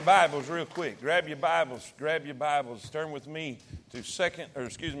Bibles real quick. Grab your Bibles. Turn with me to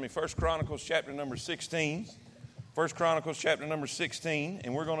First Chronicles chapter number 16. First Chronicles chapter number 16,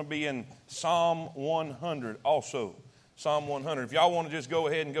 and we're going to be in Psalm 100 also. Psalm 100. If y'all want to just go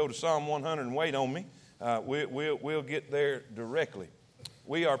ahead and go to Psalm 100 and wait on me, we'll get there directly.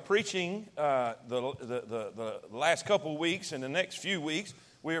 We are preaching the last couple of weeks and the next few weeks.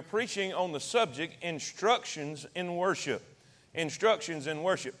 We are preaching on the subject instructions in worship. Instructions in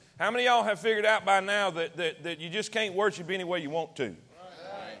worship. How many of y'all have figured out by now that you just can't worship any way you want to? Right.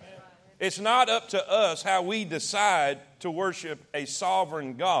 It's not up to us how we decide to worship a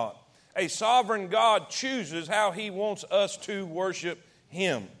sovereign God. A sovereign God chooses how He wants us to worship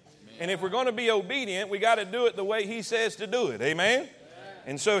Him. Amen. And if we're going to be obedient, we got to do it the way He says to do it. Amen?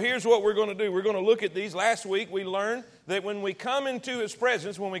 And so here's what we're going to do. We're going to look at these. Last week we learned that when we come into His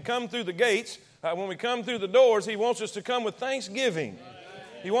presence, when we come through the gates, when we come through the doors, He wants us to come with thanksgiving.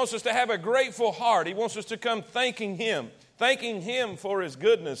 He wants us to have a grateful heart. He wants us to come thanking Him for His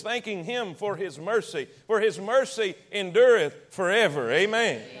goodness, thanking Him for His mercy endureth forever.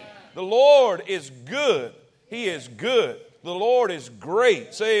 Amen. The Lord is good. He is good. The Lord is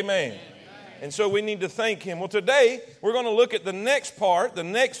great. Say amen. And so we need to thank Him. Well, today we're going to look at the next part, the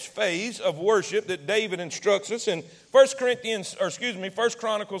next phase of worship that David instructs us in 1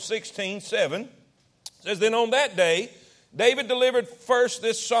 Chronicles 16:7. It says, then on that day, David delivered first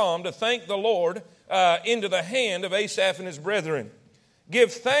this psalm to thank the Lord into the hand of Asaph and his brethren.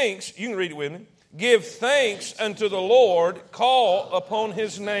 Give thanks, you can read it with me. Give thanks unto the Lord, call upon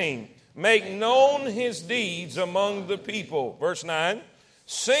His name. Make known His deeds among the people. Verse 9.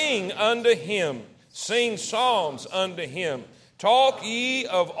 Sing unto Him, sing psalms unto Him. Talk ye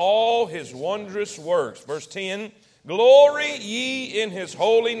of all His wondrous works. Verse 10, glory ye in His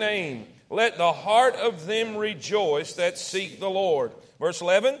holy name. Let the heart of them rejoice that seek the Lord. Verse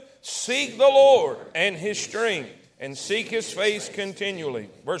 11, seek the Lord and His strength, and seek His face continually.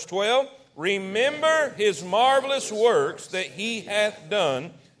 Verse 12, remember His marvelous works that He hath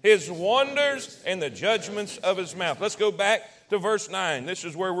done, His wonders and the judgments of His mouth. Let's go back to verse 9. This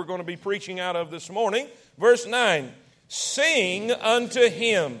is where we're going to be preaching out of this morning. Verse 9, sing unto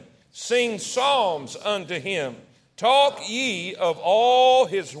Him, sing psalms unto Him. Talk ye of all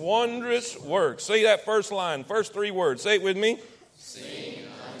His wondrous works. Say that first line, first three words. Say it with me. Sing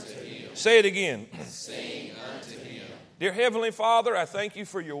unto Him. Say it again. Sing unto Him. Dear Heavenly Father, I thank You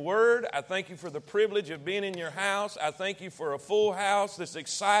for Your word. I thank You for the privilege of being in Your house. I thank You for a full house that's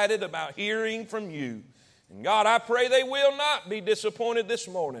excited about hearing from You. And God, I pray they will not be disappointed this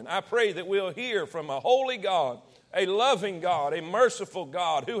morning. I pray that we'll hear from a holy God, a loving God, a merciful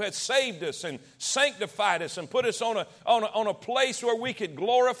God who has saved us and sanctified us and put us on a place where we could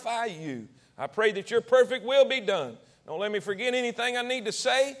glorify You. I pray that Your perfect will be done. Don't let me forget anything I need to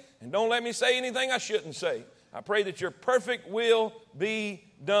say, and don't let me say anything I shouldn't say. I pray that Your perfect will be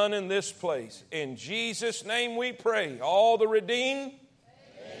done in this place. In Jesus' name we pray. All the redeemed,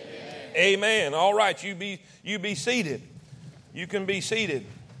 amen. All right, you be seated. You can be seated.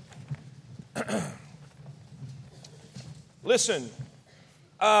 Listen,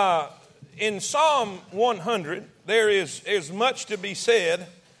 in Psalm 100, there's much to be said.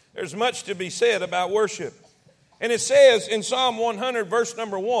 There's much to be said about worship. And it says in Psalm 100, verse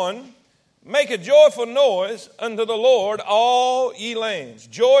number 1, make a joyful noise unto the Lord, all ye lands.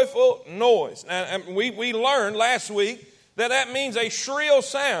 Joyful noise. Now, we learned last week that means a shrill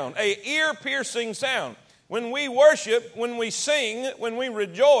sound, a ear-piercing sound. When we worship, when we sing, when we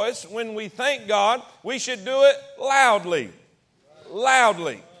rejoice, when we thank God, we should do it loudly.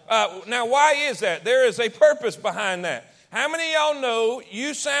 Loudly. Now, why is that? There is a purpose behind that. How many of y'all know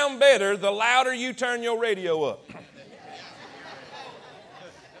you sound better the louder you turn your radio up?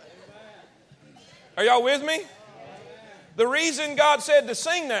 Are y'all with me? The reason God said to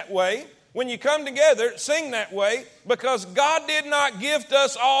sing that way, when you come together, sing that way, because God did not gift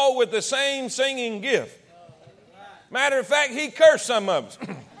us all with the same singing gift. Matter of fact, He cursed some of us.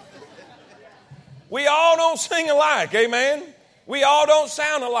 We all don't sing alike, amen? We all don't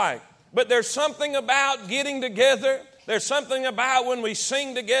sound alike. But there's something about getting together. There's something about when we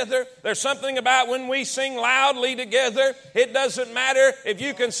sing together. There's something about when we sing loudly together. It doesn't matter if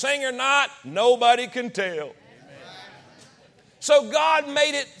you can sing or not. Nobody can tell. So God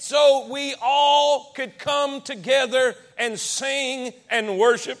made it so we all could come together and sing and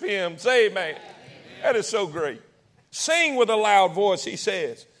worship Him. Say amen. That is so great. Sing with a loud voice, He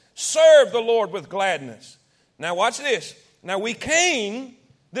says. Serve the Lord with gladness. Now watch this. Now we came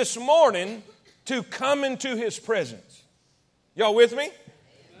this morning to come into His presence. Y'all with me?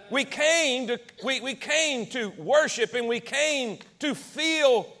 We came to worship, and we came to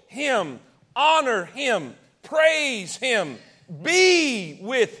feel Him, honor Him, praise Him, be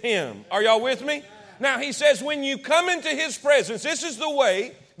with Him. Are y'all with me? Now He says when you come into His presence, this is the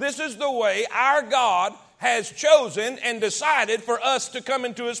way our God has chosen and decided for us to come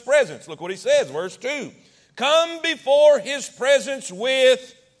into His presence. Look what He says, verse 2. Come before His presence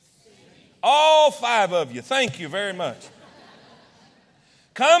with all 5 of you. Thank you very much.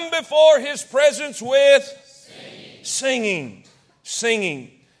 Come before His presence with singing.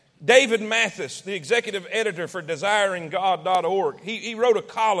 David Mathis, the executive editor for DesiringGod.org, he wrote a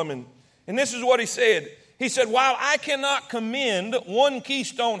column, and this is what he said. He said, while I cannot commend one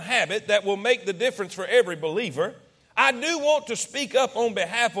keystone habit that will make the difference for every believer, I do want to speak up on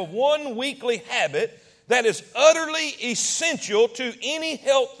behalf of one weekly habit that is utterly essential to any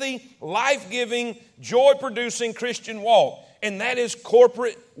healthy, life-giving, joy-producing Christian walk, and that is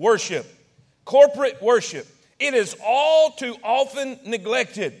corporate worship. Corporate worship. It is all too often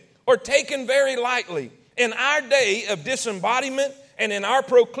neglected or taken very lightly. In our day of disembodiment and in our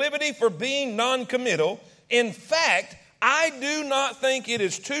proclivity for being non-committal, in fact, I do not think it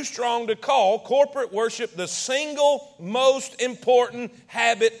is too strong to call corporate worship the single most important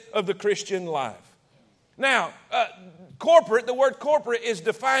habit of the Christian life. Now, the word corporate is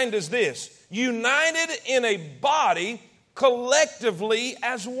defined as this: united in a body collectively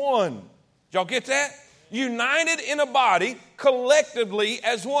as one. Did y'all get that? United in a body collectively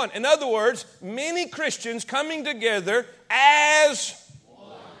as one. In other words, many Christians coming together as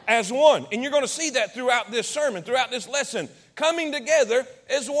one. And you're going to see that throughout this sermon, throughout this lesson. Coming together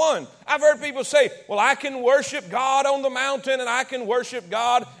as one. I've heard people say, well, I can worship God on the mountain, and I can worship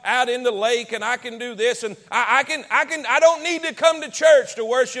God out in the lake, and I can do this, and I don't need to come to church to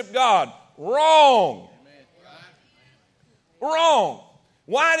worship God. Wrong. Wrong.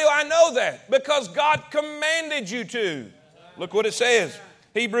 Why do I know that? Because God commanded you to. Look what it says.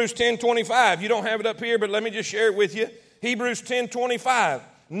 Hebrews 10:25. You don't have it up here, but let me just share it with you. Hebrews 10:25.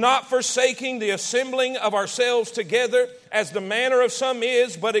 Not forsaking the assembling of ourselves together, as the manner of some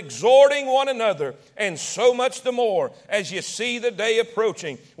is, but exhorting one another, and so much the more as you see the day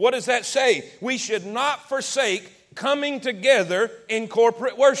approaching. What does that say? We should not forsake coming together in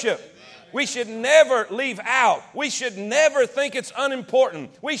corporate worship. We should never leave out. We should never think it's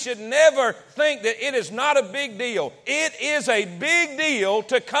unimportant. We should never think that it is not a big deal. It is a big deal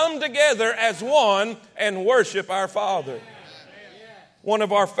to come together as one and worship our Father. One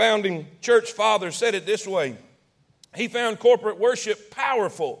of our founding church fathers said it this way. He found corporate worship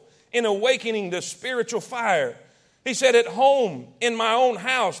powerful in awakening the spiritual fire. He said, at home, in my own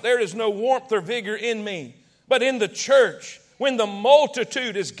house, there is no warmth or vigor in me. But in the church, when the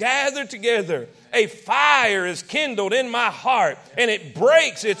multitude is gathered together, a fire is kindled in my heart, and it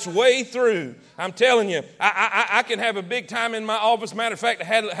breaks its way through. I'm telling you, I can have a big time in my office. Matter of fact, I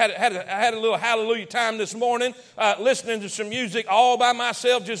had a little hallelujah time this morning, listening to some music all by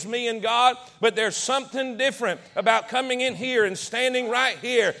myself, just me and God. But there's something different about coming in here and standing right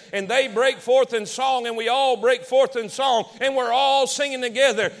here, and they break forth in song, and we all break forth in song, and we're all singing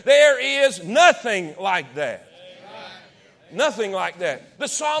together. There is nothing like that. Nothing like that. The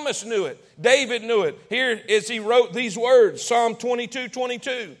psalmist knew it. David knew it. Here is he wrote these words, Psalm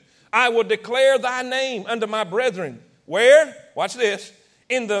 22:22. I will declare thy name unto my brethren. Where? Watch this.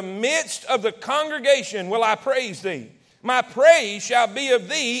 In the midst of the congregation will I praise thee. My praise shall be of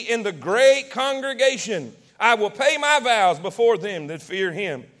thee in the great congregation. I will pay my vows before them that fear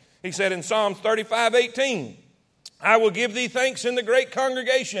him. He said in Psalm 35:18, I will give thee thanks in the great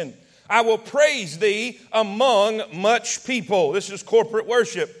congregation. I will praise thee among much people. This is corporate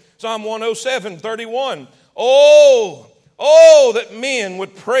worship. Psalm 107:31. Oh, that men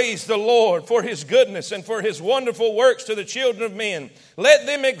would praise the Lord for his goodness and for his wonderful works to the children of men. Let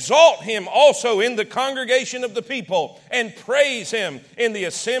them exalt him also in the congregation of the people and praise him in the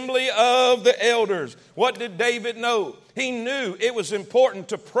assembly of the elders. What did David know? He knew it was important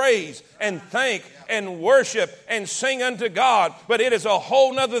to praise and thank and worship and sing unto God. But it is a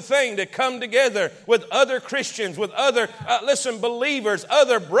whole nother thing to come together with other Christians, with other, believers,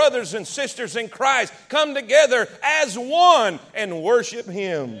 other brothers and sisters in Christ. Come together as one and worship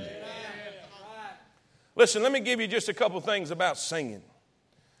him. Listen, let me give you just a couple things about singing.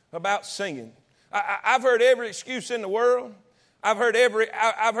 I've heard every excuse in the world. I've heard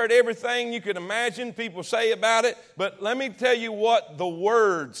everything you could imagine people say about it, but let me tell you what the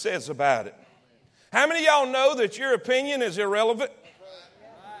Word says about it. How many of y'all know that your opinion is irrelevant?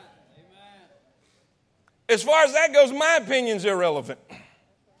 As far as that goes, my opinion's irrelevant.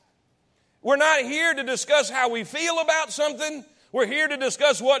 We're not here to discuss how we feel about something. We're here to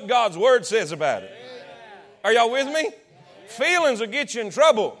discuss what God's Word says about it. Are y'all with me? Feelings will get you in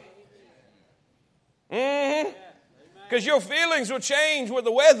trouble. Because your feelings will change with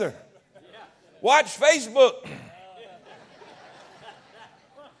the weather. Watch Facebook.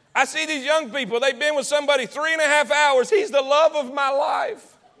 I see these young people, they've been with somebody 3.5 hours. He's the love of my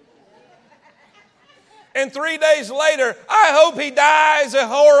life. And 3 days later, I hope he dies a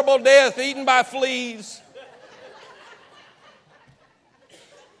horrible death eaten by fleas.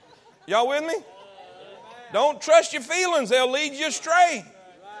 Y'all with me? Don't trust your feelings. They'll lead you astray.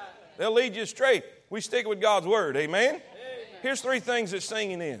 They'll lead you astray. We stick with God's Word. Amen? Here's 3 things that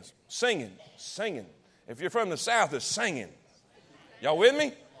singing is. Singing. If you're from the South, it's singing. Y'all with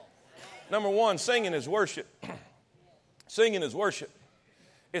me? Number 1, singing is worship. Singing is worship.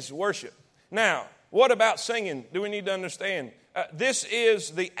 It's worship. Now, what about singing? Do we need to understand? This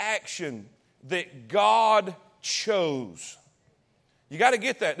is the action that God chose. You got to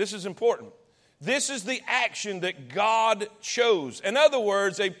get that. This is important. This is the action that God chose. In other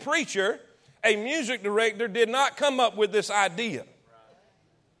words, a preacher, a music director did not come up with this idea.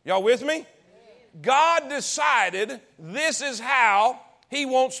 Y'all with me? God decided this is how He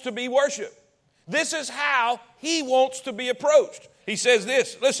wants to be worshiped. This is how He wants to be approached. He says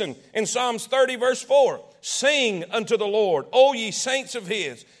this, listen, in Psalms 30 verse 4, sing unto the Lord, O ye saints of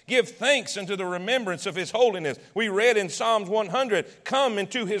His, give thanks unto the remembrance of His holiness. We read in Psalms 100, come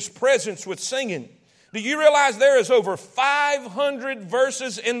into His presence with singing. Do you realize there is over 500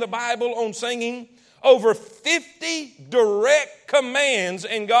 verses in the Bible on singing? Over 50 direct commands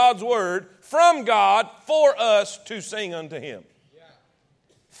in God's Word from God for us to sing unto Him.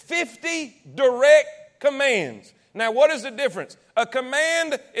 50 direct commands. Now, what is the difference? A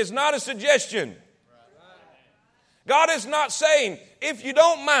command is not a suggestion. God is not saying, if you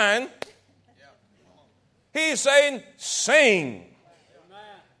don't mind, He is saying, sing.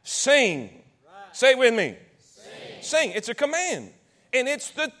 Sing. Say it with me. Sing. It's a command. And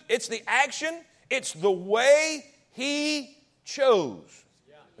it's the action, it's the way He chose.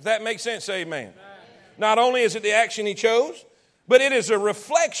 If that makes sense, say amen. Not only is it the action He chose, but it is a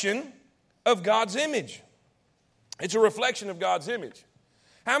reflection of God's image. It's a reflection of God's image.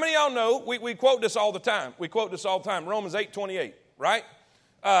 How many of y'all know, we quote this all the time. We quote this all the time, Romans 8:28, right?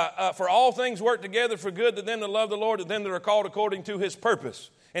 For all things work together for good to them that love the Lord, to them that are called according to His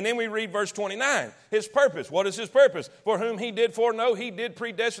purpose. And then we read verse 29, His purpose. What is His purpose? For whom He did foreknow, He did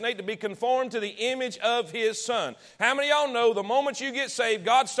predestinate to be conformed to the image of His Son. How many of y'all know the moment you get saved,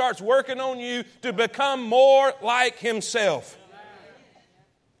 God starts working on you to become more like Himself?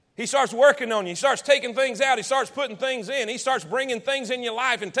 He starts working on you. He starts taking things out. He starts putting things in. He starts bringing things in your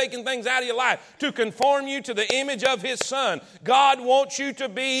life and taking things out of your life to conform you to the image of His Son. God wants you to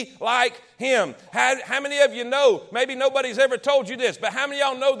be like Him. How many of you know, maybe nobody's ever told you this, but how many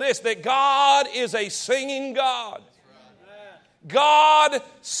of y'all know this, that God is a singing God? God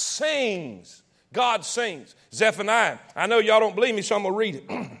sings. God sings. Zephaniah. I know y'all don't believe me, so I'm going to read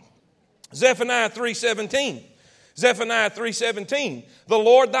it. Zephaniah 3:17. Zephaniah 3:17, the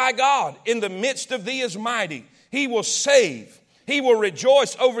Lord thy God in the midst of thee is mighty. He will save. He will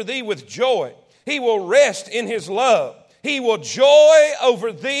rejoice over thee with joy. He will rest in His love. He will joy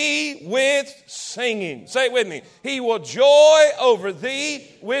over thee with singing. Say it with me. He will joy over thee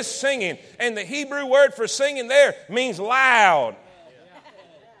with singing. And the Hebrew word for singing there means loud.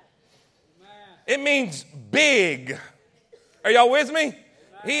 It means big. Are y'all with me?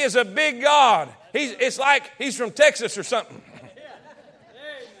 He is a big God. It's like He's from Texas or something.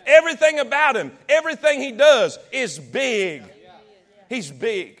 Everything about Him, everything He does is big. He's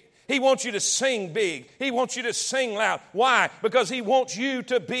big. He wants you to sing big. He wants you to sing loud. Why? Because He wants you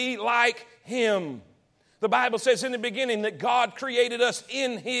to be like Him. The Bible says in the beginning that God created us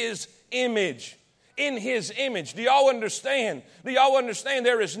in His image. In His image. Do y'all understand? Do y'all understand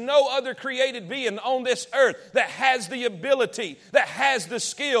there is no other created being on this earth that has the ability, that has the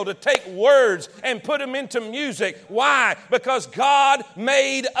skill to take words and put them into music? Why? Because God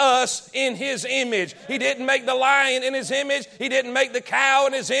made us in His image. He didn't make the lion in His image. He didn't make the cow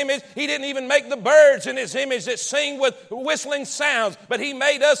in His image. He didn't even make the birds in His image that sing with whistling sounds. But He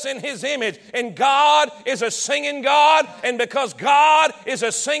made us in His image. And God is a singing God. And because God is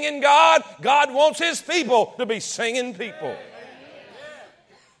a singing God, God wants His people to be singing people.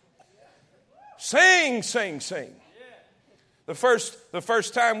 Sing, sing, sing. The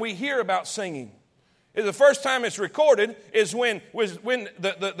first time we hear about singing, the first time it's recorded is when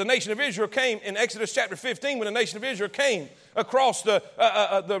the nation of Israel came in Exodus chapter 15, when the nation of Israel came across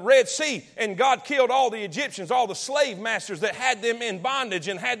the Red Sea, and God killed all the Egyptians, all the slave masters that had them in bondage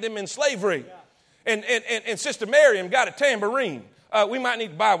and had them in slavery. And Sister Miriam got a tambourine. We might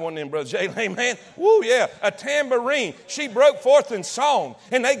need to buy one then, Brother Jay. Amen. Woo, yeah, a tambourine. She broke forth in song,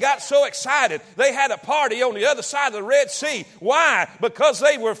 and they got so excited. They had a party on the other side of the Red Sea. Why? Because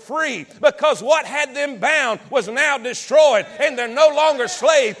they were free. Because what had them bound was now destroyed, and they're no longer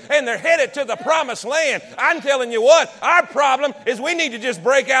slaves, and they're headed to the promised land. I'm telling you what, our problem is we need to just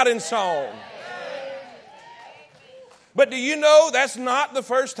break out in song. But do you know that's not the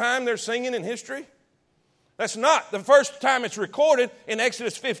first time they're singing in history? That's not the first time it's recorded in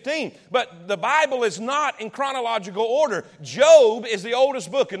Exodus 15. But the Bible is not in chronological order. Job is the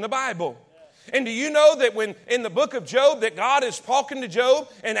oldest book in the Bible. And do you know that when in the book of Job that God is talking to Job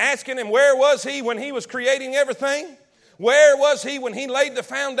and asking him where was he when he was creating everything? Where was he when he laid the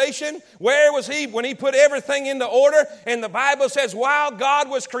foundation? Where was he when he put everything into order? And the Bible says, while God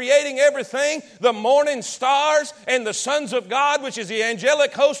was creating everything, the morning stars and the sons of God, which is the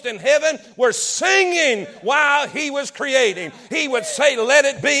angelic host in heaven, were singing while he was creating. He would say, let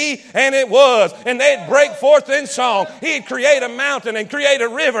it be, and it was. And they'd break forth in song. He'd create a mountain and create a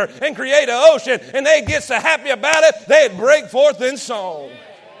river and create an ocean, and they'd get so happy about it, they'd break forth in song.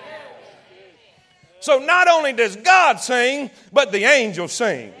 So not only does God sing, but the angels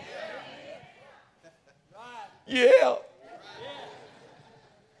sing. Yeah.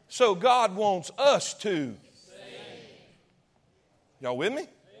 So God wants us to. Y'all with me?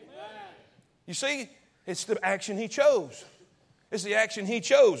 You see, it's the action He chose. It's the action He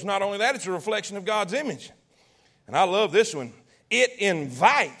chose. Not only that, it's a reflection of God's image. And I love this one. It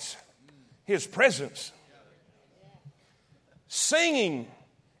invites His presence. Singing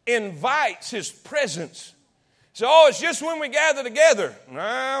invites His presence. So, it's just when we gather together.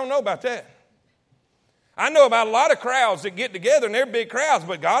 I don't know about that. I know about a lot of crowds that get together and they're big crowds,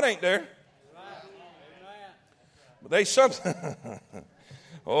 but God ain't there. But they something.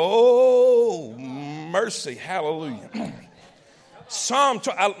 Oh, mercy, hallelujah. I'm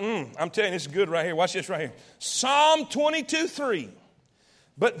telling you, this is good right here. Watch this right here. Psalm 22:3.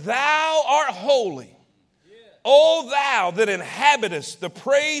 But thou art holy, O thou that inhabitest the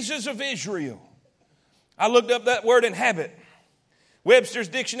praises of Israel. I looked up that word inhabit. Webster's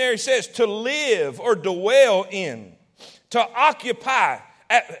dictionary says to live or dwell in, to occupy,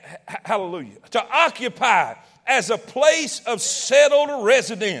 hallelujah, to occupy as a place of settled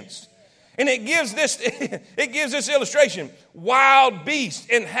residence. And it gives this illustration. Wild beasts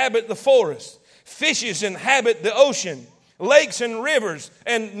inhabit the forest. Fishes inhabit the ocean. Lakes and rivers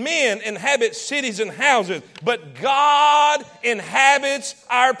and men inhabit cities and houses, but God inhabits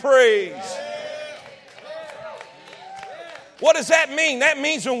our praise. What does that mean? That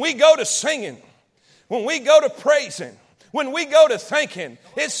means when we go to singing, when we go to praising, when we go to thanking,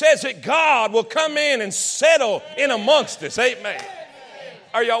 it says that God will come in and settle in amongst us. Amen.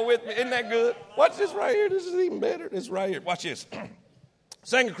 Are y'all with me? Isn't that good? Watch this right here. This is even better. This right here. Watch this.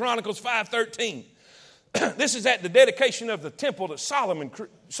 2 Chronicles 5:13. This is at the dedication of the temple that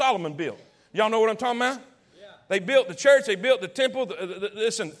Solomon built. Y'all know what I'm talking about? Yeah. They built the church. They built the temple.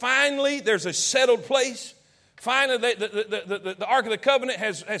 Listen, finally, there's a settled place. Finally, the Ark of the Covenant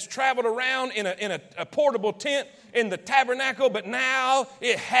has traveled around in a portable tent in the tabernacle, but now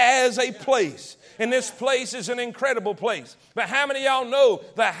it has a place. And this place is an incredible place. But how many of y'all know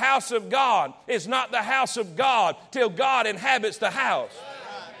the house of God is not the house of God till God inhabits the house?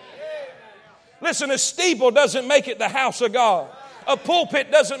 Listen, a steeple doesn't make it the house of God. A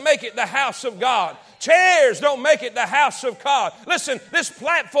pulpit doesn't make it the house of God. Chairs don't make it the house of God. Listen, this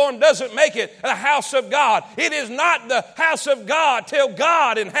platform doesn't make it the house of God. It is not the house of God till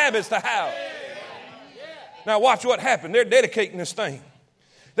God inhabits the house. Now watch what happened. They're dedicating this thing.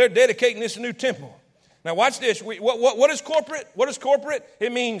 They're dedicating this new temple. Now watch this. What is corporate? What is corporate?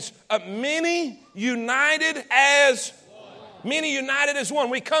 It means many united as many united as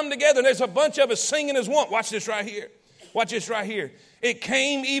one. We come together and there's a bunch of us singing as one. Watch this right here. Watch this right here. It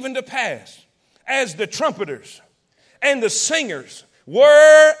came even to pass as the trumpeters and the singers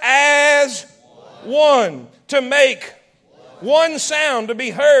were as one to make one sound to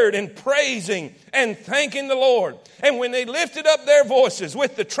be heard in praising and thanking the Lord. And when they lifted up their voices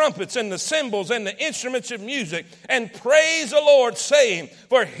with the trumpets and the cymbals and the instruments of music and praised the Lord, saying,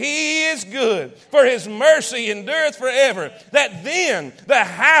 for He is good, for His mercy endureth forever, that then the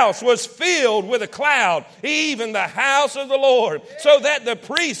house was filled with a cloud, even the house of the Lord, so that the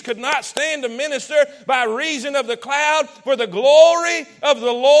priest could not stand to minister by reason of the cloud, for the glory of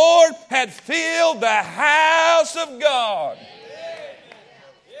the Lord had filled the house of God.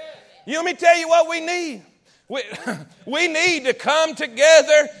 You let me tell you what we need. We need to come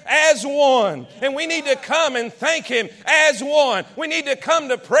together as one. And we need to come and thank Him as one. We need to come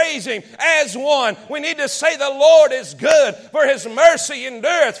to praise Him as one. We need to say the Lord is good, for His mercy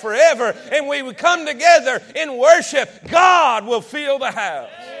endureth forever. And we would come together in worship. God will fill the house.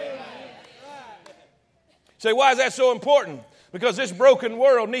 Say, why is that so important? Because this broken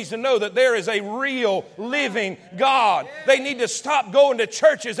world needs to know that there is a real living God. They need to stop going to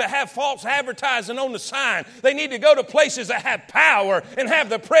churches that have false advertising on the sign. They need to go to places that have power and have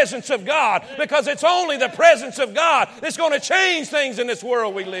the presence of God, because it's only the presence of God that's going to change things in this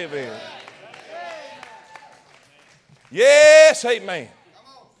world we live in. Yes, amen.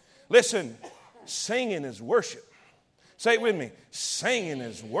 Listen, singing is worship. Say it with me. Singing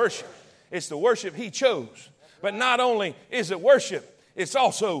is worship. It's the worship He chose. But not only is it worship, it's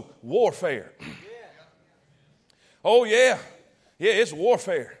also warfare. Oh, yeah. Yeah, it's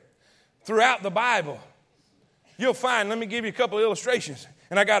warfare. Throughout the Bible, you'll find, let me give you a couple of illustrations.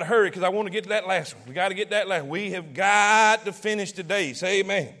 And I got to hurry because I want to get to that last one. We got to get that last one. We have got to finish today. Say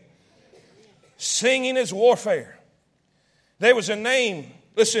amen. Singing is warfare. There was a name,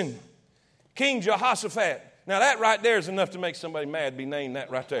 listen, King Jehoshaphat. Now that right there is enough to make somebody mad, be named that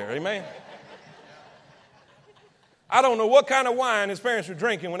right there. Amen. I don't know what kind of wine his parents were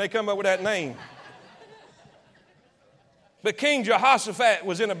drinking when they come up with that name. But King Jehoshaphat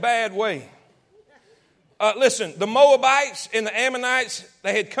was in a bad way. Listen, the Moabites and the Ammonites,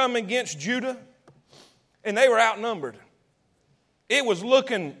 they had come against Judah, and they were outnumbered. It was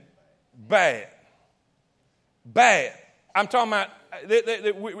looking bad. Bad. I'm talking about,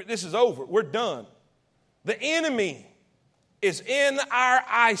 this is over. We're done. The enemy is in our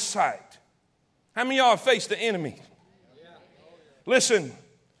eyesight. How many of y'all have faced the enemy? Listen,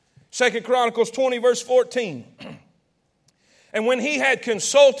 2 Chronicles 20, verse 14. And when he had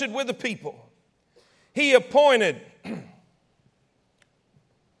consulted with the people, he appointed,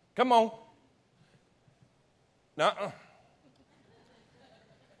 come on. Nuh-uh.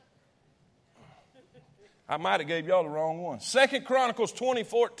 I might have gave y'all the wrong one. 2 Chronicles 20,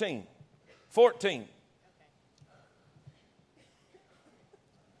 14.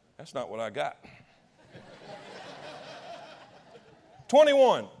 That's not what I got.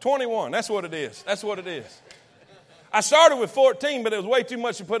 21, that's what it is. That's what it is. I started with 14, but it was way too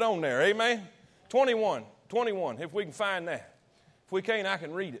much to put on there. Amen? 21, if we can find that. If we can't, I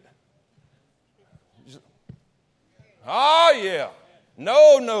can read it. Oh, yeah.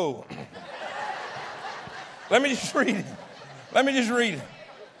 No. Let me just read it.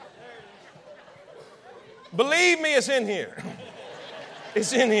 Believe me, it's in here.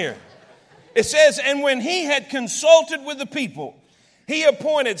 It's in here. It says, and when he had consulted with the people, he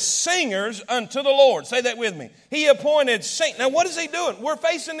appointed singers unto the Lord. Say that with me. He appointed singers. Now, what is he doing? We're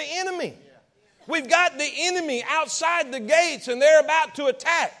facing the enemy. We've got the enemy outside the gates, and they're about to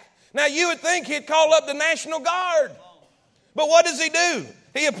attack. Now, you would think he'd call up the National Guard. But what does he do?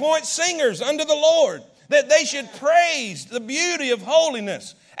 He appoints singers unto the Lord, that they should praise the beauty of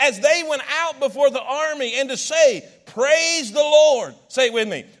holiness as they went out before the army, and to say, praise the Lord. Say it with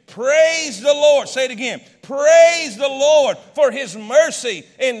me. Praise the Lord. Say it again. Praise the Lord, for his mercy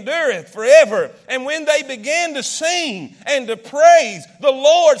endureth forever. And when they began to sing and to praise, the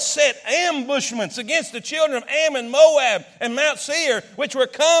Lord set ambushments against the children of Ammon, Moab, and Mount Seir, which were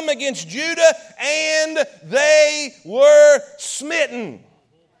come against Judah, and they were smitten.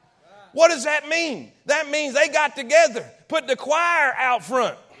 What does that mean? That means they got together, put the choir out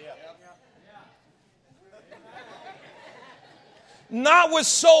front. Not with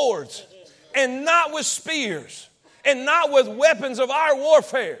swords, and not with spears, and not with weapons of our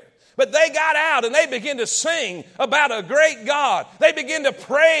warfare. But they got out and they began to sing about a great God. They began to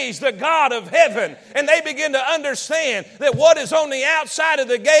praise the God of heaven. And they began to understand that what is on the outside of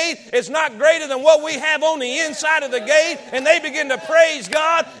the gate is not greater than what we have on the inside of the gate. And they began to praise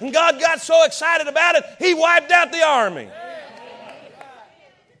God. And God got so excited about it, He wiped out the army.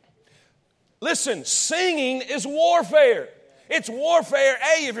 Listen, singing is warfare. It's warfare,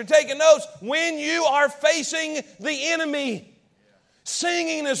 if you're taking notes, when you are facing the enemy.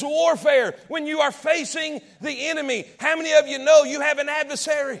 Singing is warfare when you are facing the enemy. How many of you know you have an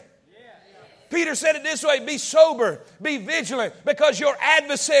adversary? Peter said it this way, be sober, be vigilant, because your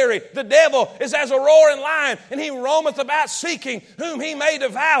adversary, the devil, is as a roaring lion, and he roameth about seeking whom he may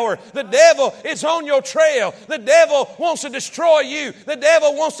devour. The devil is on your trail. The devil wants to destroy you. The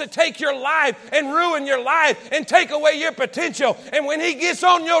devil wants to take your life and ruin your life and take away your potential. And when he gets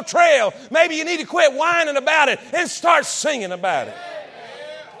on your trail, maybe you need to quit whining about it and start singing about it.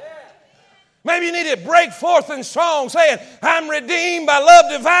 Maybe you need to break forth in song saying, I'm redeemed by love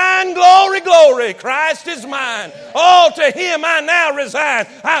divine, glory, glory, Christ is mine. All to him I now resign.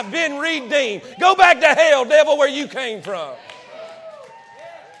 I've been redeemed. Go back to hell, devil, where you came from.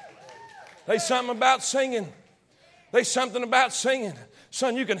 There's something about singing. There's something about singing.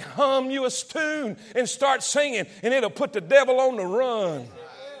 Son, you can hum you a tune and start singing, and it'll put the devil on the run.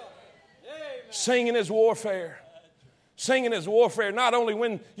 Singing is warfare. Singing is warfare, not only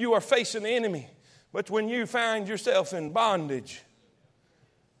when you are facing the enemy, but when you find yourself in bondage.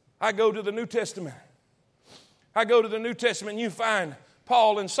 I go to the New Testament. And you find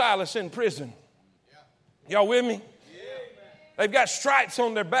Paul and Silas in prison. Y'all with me? They've got stripes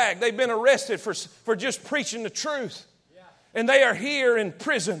on their back. They've been arrested for just preaching the truth. And they are here in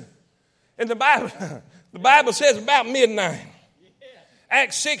prison. And the Bible says about midnight.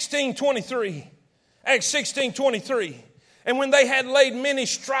 Acts 16:23. Acts 16:23. And when they had laid many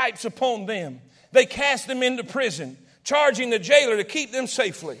stripes upon them, they cast them into prison, charging the jailer to keep them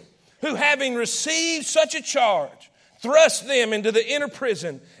safely, who having received such a charge, thrust them into the inner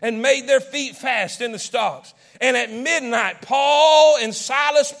prison and made their feet fast in the stocks. And at midnight, Paul and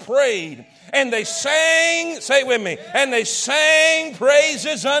Silas prayed, and they sang, say it with me, and they sang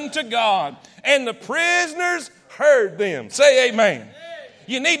praises unto God. And the prisoners heard them. Say amen.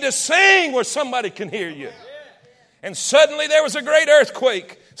 You need to sing where somebody can hear you. And suddenly there was a great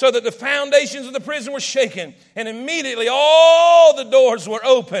earthquake, so that the foundations of the prison were shaken. And immediately all the doors were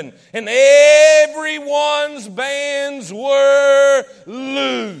open, and everyone's bands were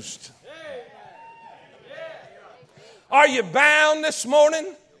loosed. Are you bound this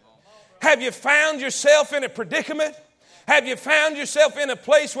morning? Have you found yourself in a predicament? Have you found yourself in a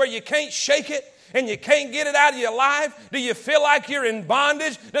place where you can't shake it? And you can't get it out of your life? Do you feel like you're in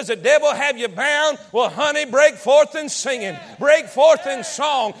bondage? Does the devil have you bound? Well, honey, break forth in singing. Break forth in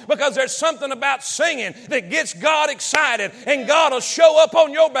song, because there's something about singing that gets God excited, and God will show up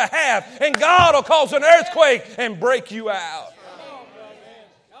on your behalf, and God will cause an earthquake and break you out.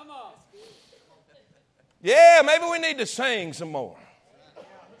 Yeah, maybe we need to sing some more.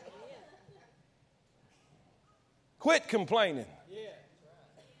 Quit complaining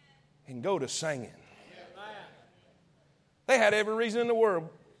and go to singing. They had every reason in the world.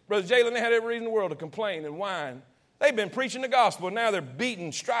 Brother Jalen, they had every reason in the world to complain and whine. They've been preaching the gospel. Now they're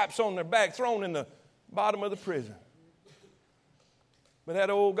beaten, stripes on their back, thrown in the bottom of the prison. But that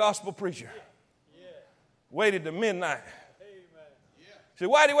old gospel preacher waited to midnight. He said,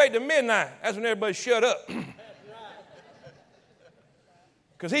 why did he wait to midnight? That's when everybody shut up.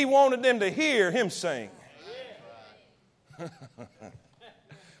 Because he wanted them to hear him sing.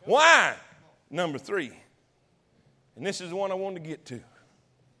 Why? Number 3. And this is the one I wanted to get to.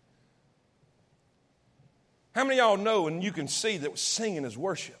 How many of y'all know and you can see that singing is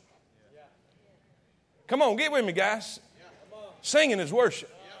worship? Come on, get with me, guys. Singing is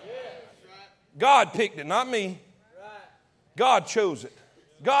worship. God picked it, not me. God chose it.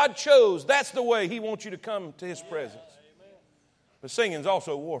 God chose. That's the way he wants you to come to his presence. But singing is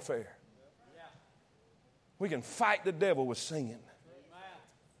also warfare. We can fight the devil with singing.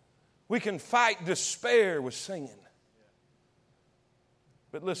 We can fight despair with singing.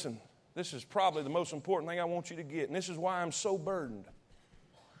 But listen, this is probably the most important thing I want you to get, and this is why I'm so burdened.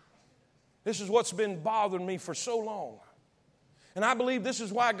 This is what's been bothering me for so long. And I believe this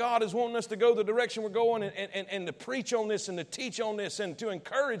is why God is wanting us to go the direction we're going and to preach on this and to teach on this and to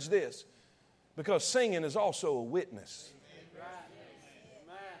encourage this. Because singing is also a witness.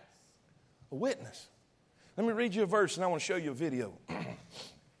 A witness. Let me read you a verse and I want to show you a video.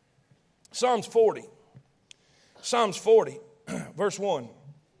 Psalms 40. Psalms 40, verse 1.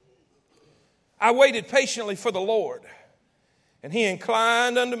 I waited patiently for the Lord, and he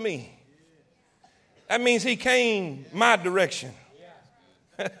inclined unto me. That means he came my direction.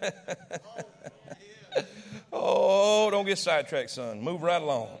 Oh, don't get sidetracked, son. Move right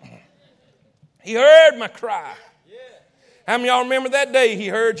along. He heard my cry. How many of y'all remember that day he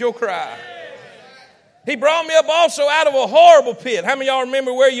heard your cry? He brought me up also out of a horrible pit. How many of y'all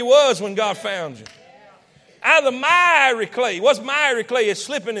remember where you was when God found you? Out of the miry clay. What's miry clay? It's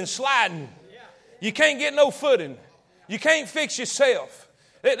slipping and sliding. You can't get no footing. You can't fix yourself.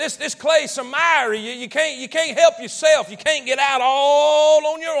 This clay is so miry. You can't help yourself. You can't get out all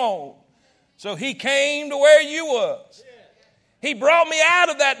on your own. So he came to where you was. He brought me out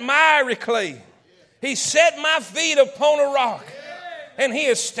of that miry clay. He set my feet upon a rock. And he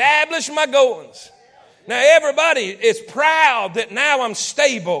established my goings. Now everybody is proud that now I'm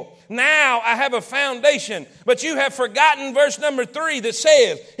stable. Now I have a foundation. But you have forgotten verse number 3 that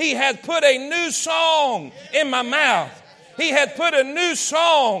says, he hath put a new song in my mouth. He hath put a new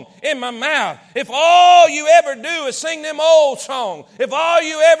song in my mouth. If all you ever do is sing them old songs, if all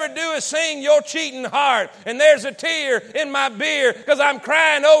you ever do is sing your cheating heart, and there's a tear in my beer because I'm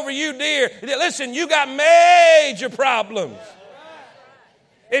crying over you, dear, listen, you got major problems.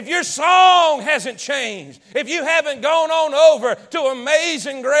 If your song hasn't changed, if you haven't gone on over to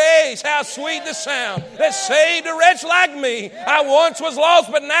Amazing Grace, how sweet the sound that saved a wretch like me. I once was lost,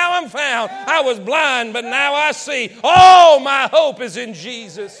 but now I'm found. I was blind, but now I see. All my hope is in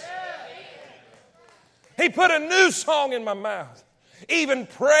Jesus. He put a new song in my mouth. Even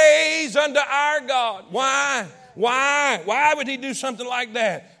praise unto our God. Why? Why would he do something like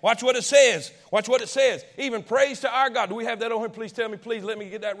that? Watch what it says. Watch what it says. Even praise to our God. Do we have that on here? Please tell me. Please let me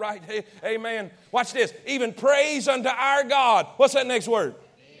get that right. Hey, amen. Watch this. Even praise unto our God. What's that next word?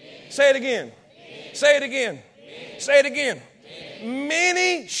 Amen. Say it again. Amen. Say it again. Amen. Say it again. Amen.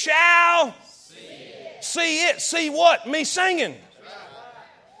 Many shall see it. See what? Me singing.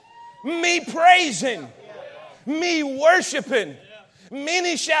 Me praising. Me worshiping.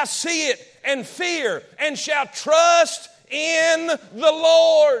 Many shall see it and fear and shall trust in the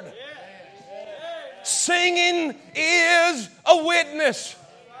Lord. Singing is a witness.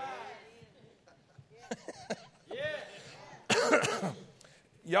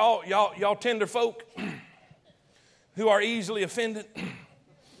 Y'all tender folk who are easily offended,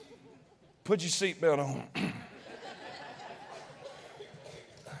 put your seatbelt on.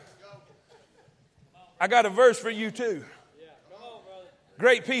 I got a verse for you too.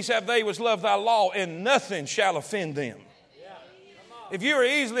 Great peace have they which love thy law, and nothing shall offend them. If you are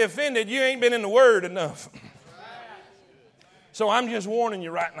easily offended, you ain't been in the Word enough. So I'm just warning you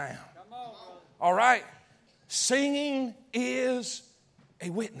right now. All right? Singing is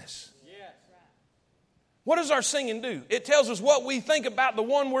a witness. What does our singing do? It tells us what we think about the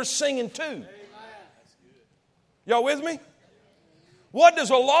one we're singing to. Y'all with me? What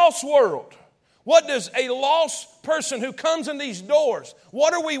does a lost world, what does a lost person who comes in these doors,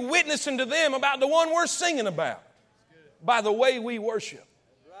 what are we witnessing to them about the one we're singing about? By the way we worship.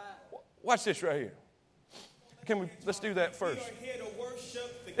 Watch this right here. Let's do that first.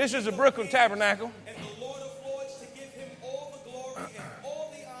 This is the Brooklyn Tabernacle. And the Lord of Lords, to give him all the glory and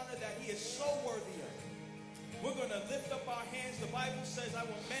all the honor that he is so worthy of. We're going to lift up our hands. The Bible says, I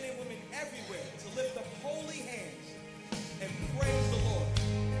want men and women everywhere to lift up holy hands and praise the Lord.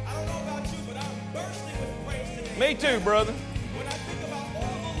 I don't know about you, but I'm bursting with praise today. Me too, brother. When I think about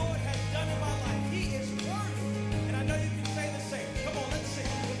all the Lord has done in my life, he is worthy. And I know you can say the same. Come on, let's sing.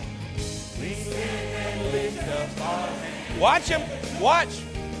 We sing and lift up our hands. Watch him.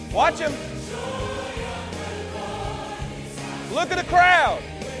 Watch him. Look at the crowd.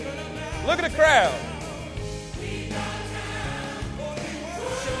 Look at the crowd.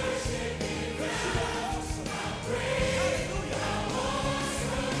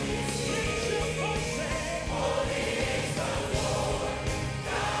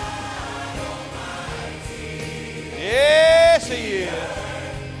 Yes, he is.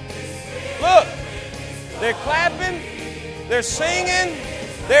 Look, they're clapping, they're singing,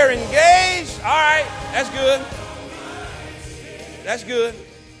 they're engaged. All right, that's good. That's good.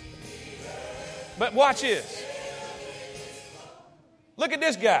 But watch this. Look at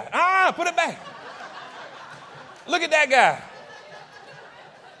this guy. Put it back. Look at that guy.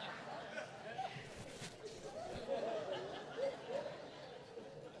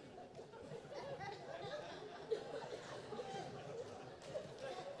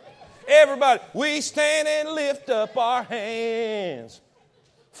 Everybody, we stand and lift up our hands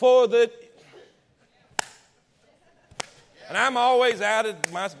for the... And I'm always out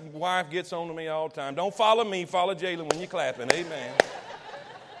of... My wife gets on to me all the time. Don't follow me, follow Jalen when you're clapping. Amen.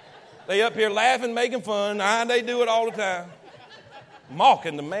 They up here laughing, making fun. They do it all the time.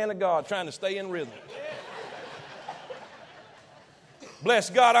 Mocking the man of God, trying to stay in rhythm. Bless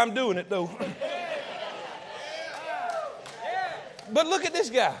God, I'm doing it though. But look at this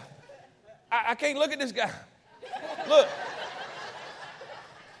guy. I can't look at this guy. Look.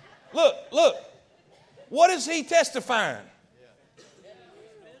 What is he testifying?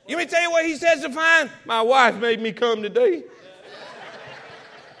 You want me to tell you what he's testifying? My wife made me come today.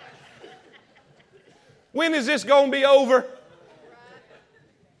 When is this going to be over?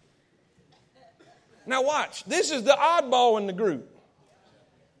 Now watch. This is the oddball in the group.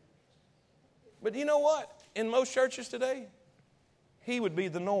 But you know what? In most churches today, he would be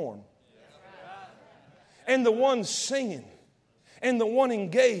the norm. And the one singing, and the one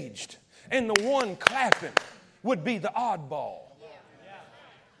engaged, and the one clapping would be the oddball.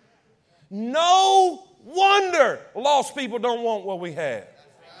 No wonder lost people don't want what we have.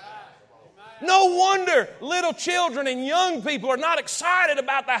 No wonder little children and young people are not excited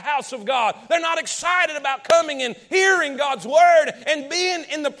about the house of God. They're not excited about coming and hearing God's word and being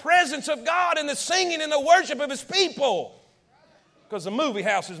in the presence of God and the singing and the worship of His people. Because the movie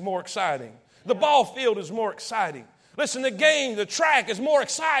house is more exciting. The ball field is more exciting. Listen, the game, the track is more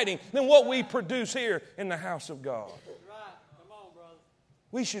exciting than what we produce here in the house of God.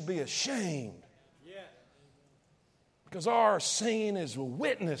 We should be ashamed. Because our singing is a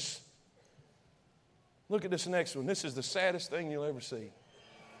witness. Look at this next one. This is the saddest thing you'll ever see.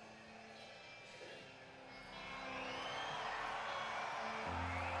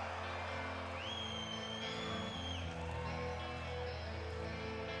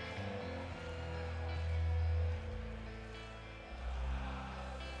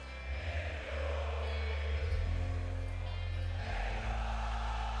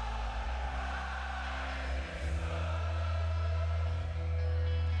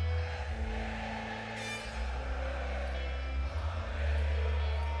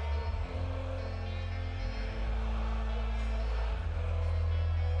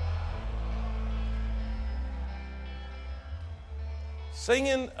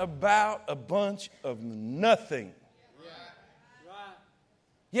 Singing about a bunch of nothing.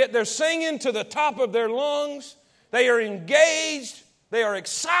 Yet they're singing to the top of their lungs. They are engaged. They are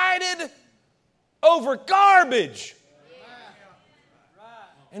excited over garbage.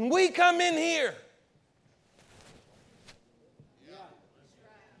 And we come in here.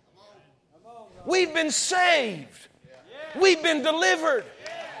 We've been saved. We've been delivered.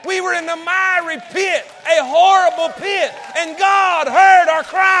 We were in the miry pit, a horrible pit, and God heard our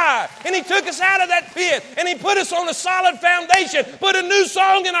cry, and He took us out of that pit, and He put us on a solid foundation, put a new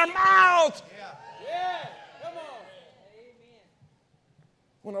song in our mouth. Yeah. Come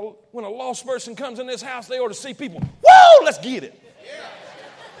on. When a lost person comes in this house, they ought to see people, whoa, let's get it. Yeah.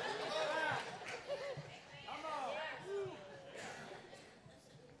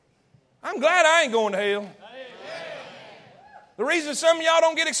 I'm glad I ain't going to hell. The reason some of y'all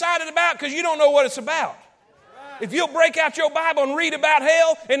don't get excited about it because you don't know what it's about. If you'll break out your Bible and read about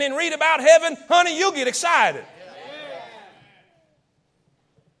hell and then read about heaven, honey, you'll get excited.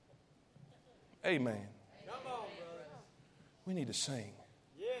 Amen. We need to sing.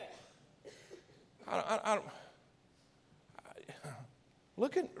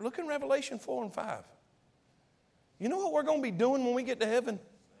 Look in Revelation 4 and 5. You know what we're going to be doing when we get to heaven?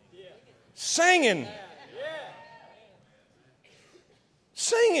 Singing.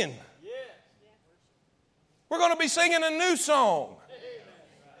 Singing. We're going to be singing a new song.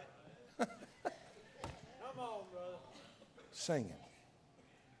 Come on, brother. Singing.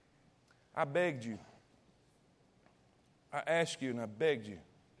 I begged you. I asked you and I begged you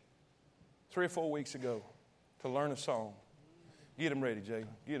 3 or 4 weeks ago to learn a song. Get them ready, Jay.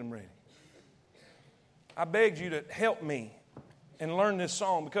 Get them ready. I begged you to help me and learn this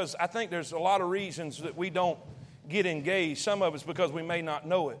song because I think there's a lot of reasons that we don't get engaged. Some of it's because we may not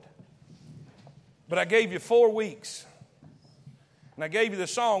know it. But I gave you 4 weeks. And I gave you the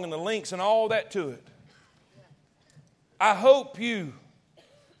song and the links and all that to it. I hope you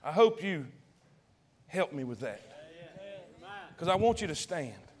help me with that. Because I want you to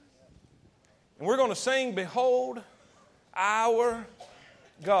stand. And we're going to sing, Behold Our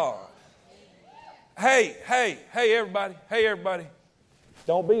God. Hey, everybody. Hey, everybody.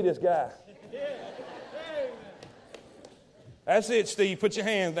 Don't be this guy. That's it, Steve. Put your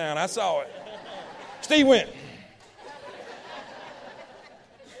hands down. I saw it. Steve went.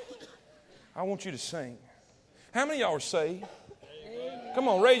 I want you to sing. How many of y'all are saved? Come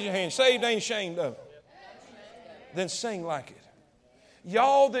on, raise your hand. Saved ain't ashamed of it. Then sing like it.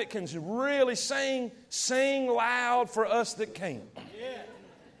 Y'all that can really sing loud for us that can't.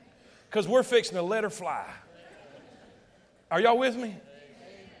 Because we're fixing to let her fly. Are y'all with me?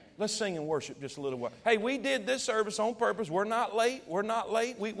 Let's sing and worship just a little while. Hey, we did this service on purpose. We're not late.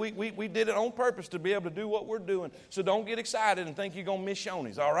 We did it on purpose to be able to do what we're doing. So don't get excited and think you're going to miss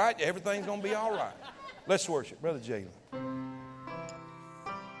Shoney's, all right? Everything's going to be all right. Let's worship. Brother Jalen.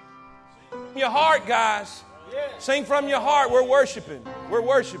 Your heart, guys. Sing from your heart. We're worshiping. We're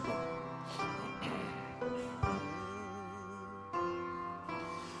worshiping.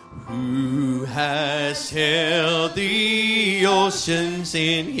 Who has held the oceans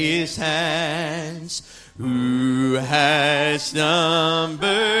in His hands? Who has numbered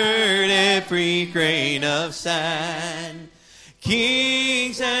every grain of sand?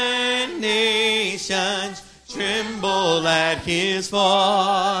 Kings and nations tremble at His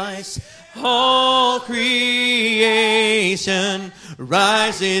voice. All creation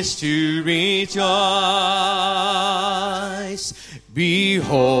rises to rejoice. Behold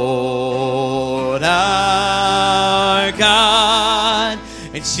our God,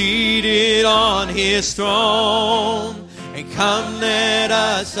 and seated on his throne, and come let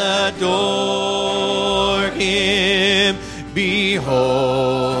us adore him.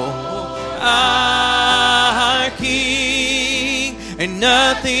 Behold our King, and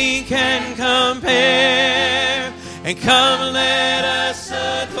nothing can compare, and come let us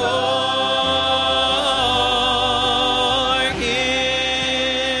adore him.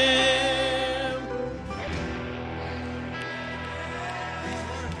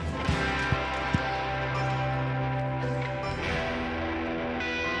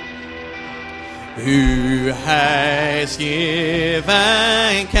 Who has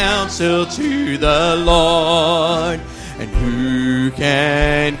given counsel to the Lord, and who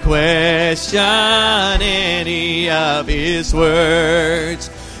can question any of his words?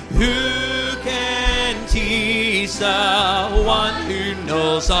 Who can teach the one who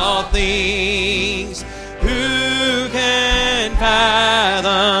knows all things? Who can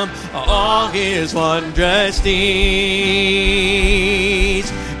fathom all his wondrous deeds?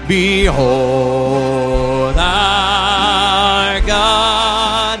 Behold our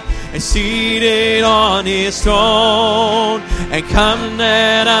God, and seated on his throne, and come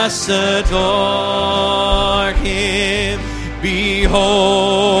let us adore him.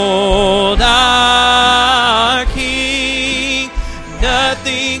 Behold our King,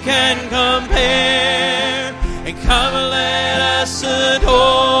 nothing can compare, and come let us adore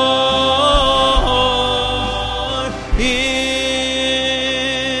him.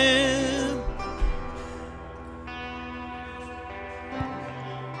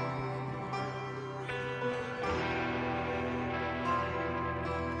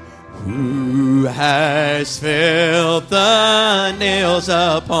 Who has felt the nails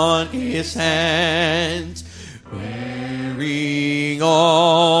upon his hands, wearing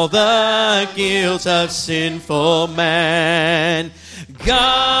all the guilt of sinful man?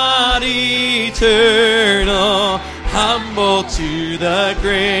 God eternal, humble to the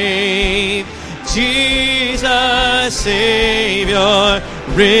grave, Jesus Savior,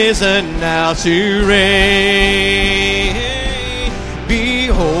 risen now to reign.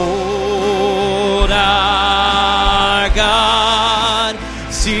 Behold our God,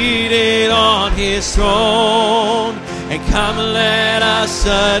 seated on his throne, and come let us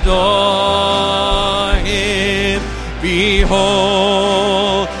adore him.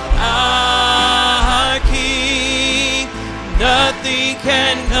 Behold our King, nothing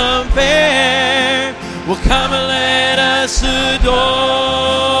can compare. Well, come let us adore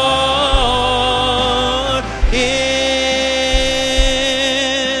him.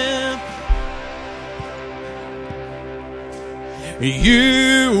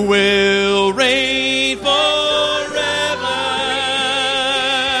 You will reign forever,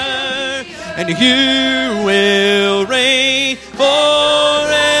 and you will reign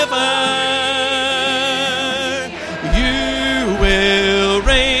forever. You will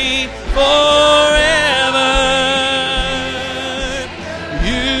reign forever.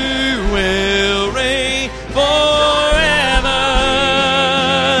 You will reign forever.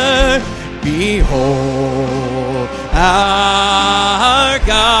 Behold our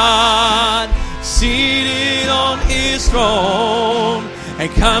God, seated on his throne,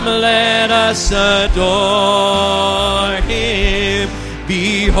 and come let us adore him.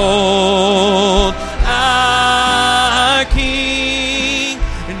 Behold our King,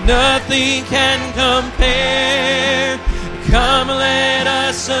 nothing can compare. Come let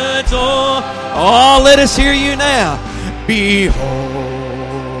us adore. Oh, let us hear you now. Behold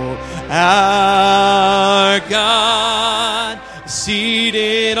our God,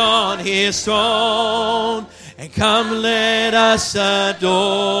 seated on his throne, and come let us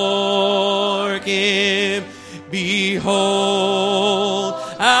adore him. Behold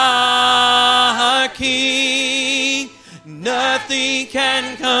our King, nothing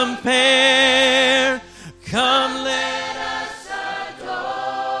can compare. Come let us adore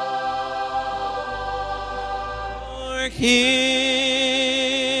him.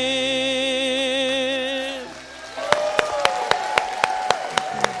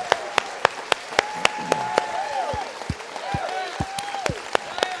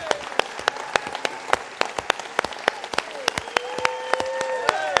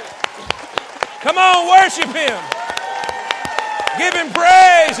 Come on, worship him. Give him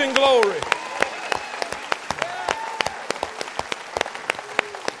praise and glory.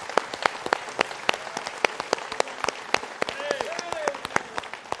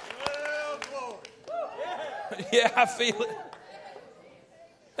 Yeah, I feel it.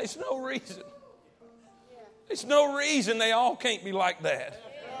 There's no reason. There's no reason they all can't be like that.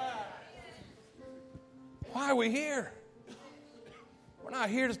 Why are we here? We're not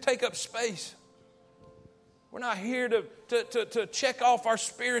here to take up space. We're not here to check off our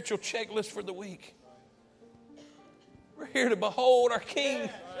spiritual checklist for the week. We're here to behold our King.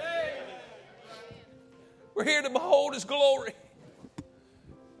 We're here to behold His glory.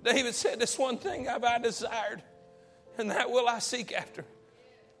 David said, this one thing have I desired, and that will I seek after.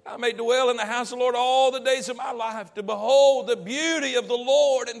 I may dwell in the house of the Lord all the days of my life, to behold the beauty of the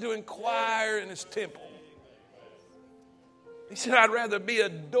Lord and to inquire in His temple. He said, I'd rather be a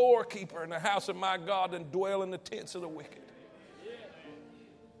doorkeeper in the house of my God than dwell in the tents of the wicked.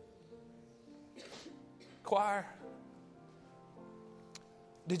 Choir,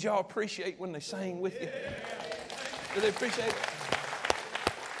 did y'all appreciate when they sang with you? Did they appreciate it?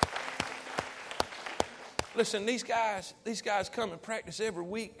 Listen, these guys come and practice every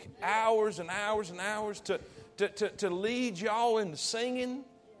week, hours and hours and hours to lead y'all into singing.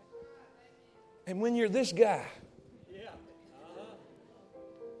 And when you're this guy,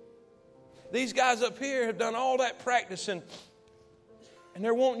 these guys up here have done all that practice, and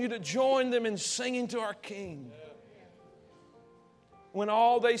they're wanting you to join them in singing to our King. When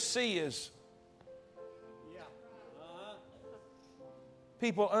all they see is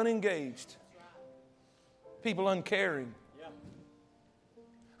people unengaged, people uncaring.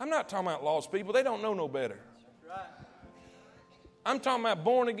 I'm not talking about lost people. They don't know no better. I'm talking about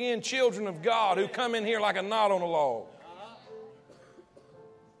born-again children of God who come in here like a knot on a log.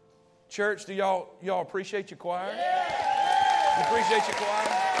 Church, do y'all appreciate your choir? You appreciate your choir?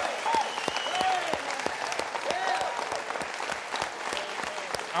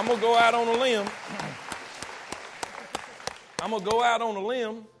 I'm going to go out on a limb. I'm going to go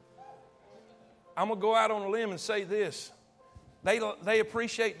out on a limb and say this. They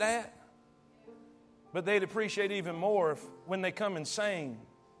appreciate that, but they'd appreciate even more if when they come and sing,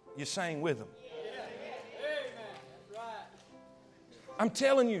 you sang with them. I'm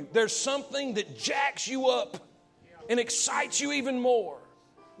telling you, there's something that jacks you up and excites you even more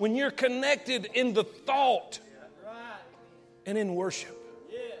when you're connected in the thought and in worship.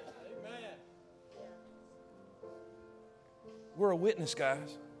 We're a witness,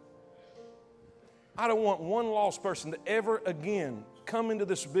 guys. I don't want one lost person to ever again come into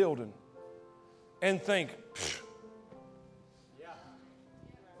this building and think,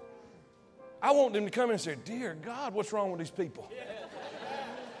 I want them to come in and say, dear God, what's wrong with these people?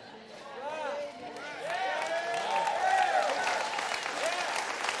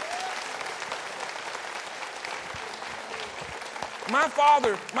 My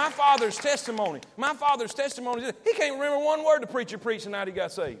father's testimony is he can't remember one word the preacher preached the night he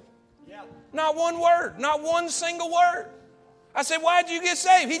got saved. Yeah. Not one word, not one single word. I said, why did you get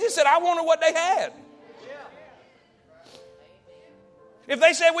saved? He just said, I wanted what they had. Yeah. If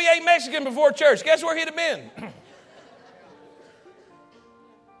they said we ate Mexican before church, guess where he'd have been?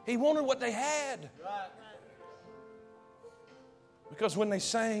 He wanted what they had. Because when they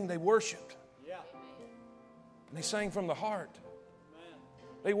sang, they worshiped. Yeah. And they sang from the heart.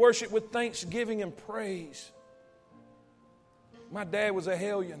 They worship with thanksgiving and praise. My dad was a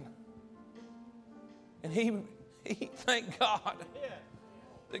hellion. And he thank God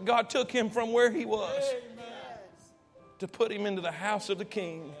that God took him from where he was to put him into the house of the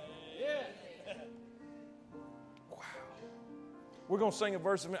King. Wow. We're going to sing a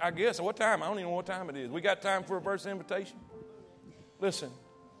verse of, I guess, what time? I don't even know what time it is. We got time for a verse of invitation? Listen.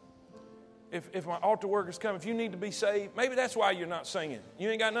 If my altar workers come, if you need to be saved, maybe that's why you're not singing. You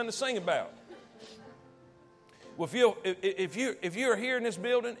ain't got nothing to sing about. Well, if you're here in this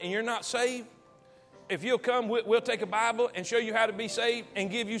building and you're not saved, if you'll come, we'll take a Bible and show you how to be saved and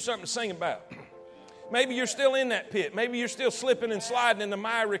give you something to sing about. Maybe you're still in that pit. Maybe you're still slipping and sliding in the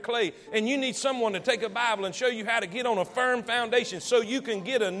miry clay, and you need someone to take a Bible and show you how to get on a firm foundation so you can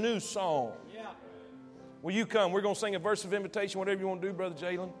get a new song. Will you come? We're going to sing a verse of invitation, whatever you want to do, Brother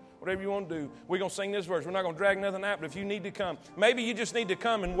Jalen. Whatever you want to do, we're going to sing this verse. We're not going to drag nothing out, but if you need to come, maybe you just need to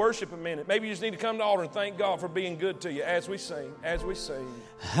come and worship a minute. Maybe you just need to come to the altar and thank God for being good to you as we sing,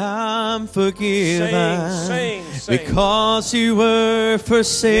 I'm forgiven sing. Because you were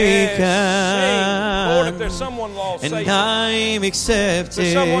forsaken. Yes, Lord, if there's someone lost, and I'm accepted. If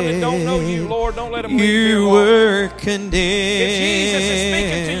there's someone that don't know you, Lord, don't let them leave here. You were condemned. If Jesus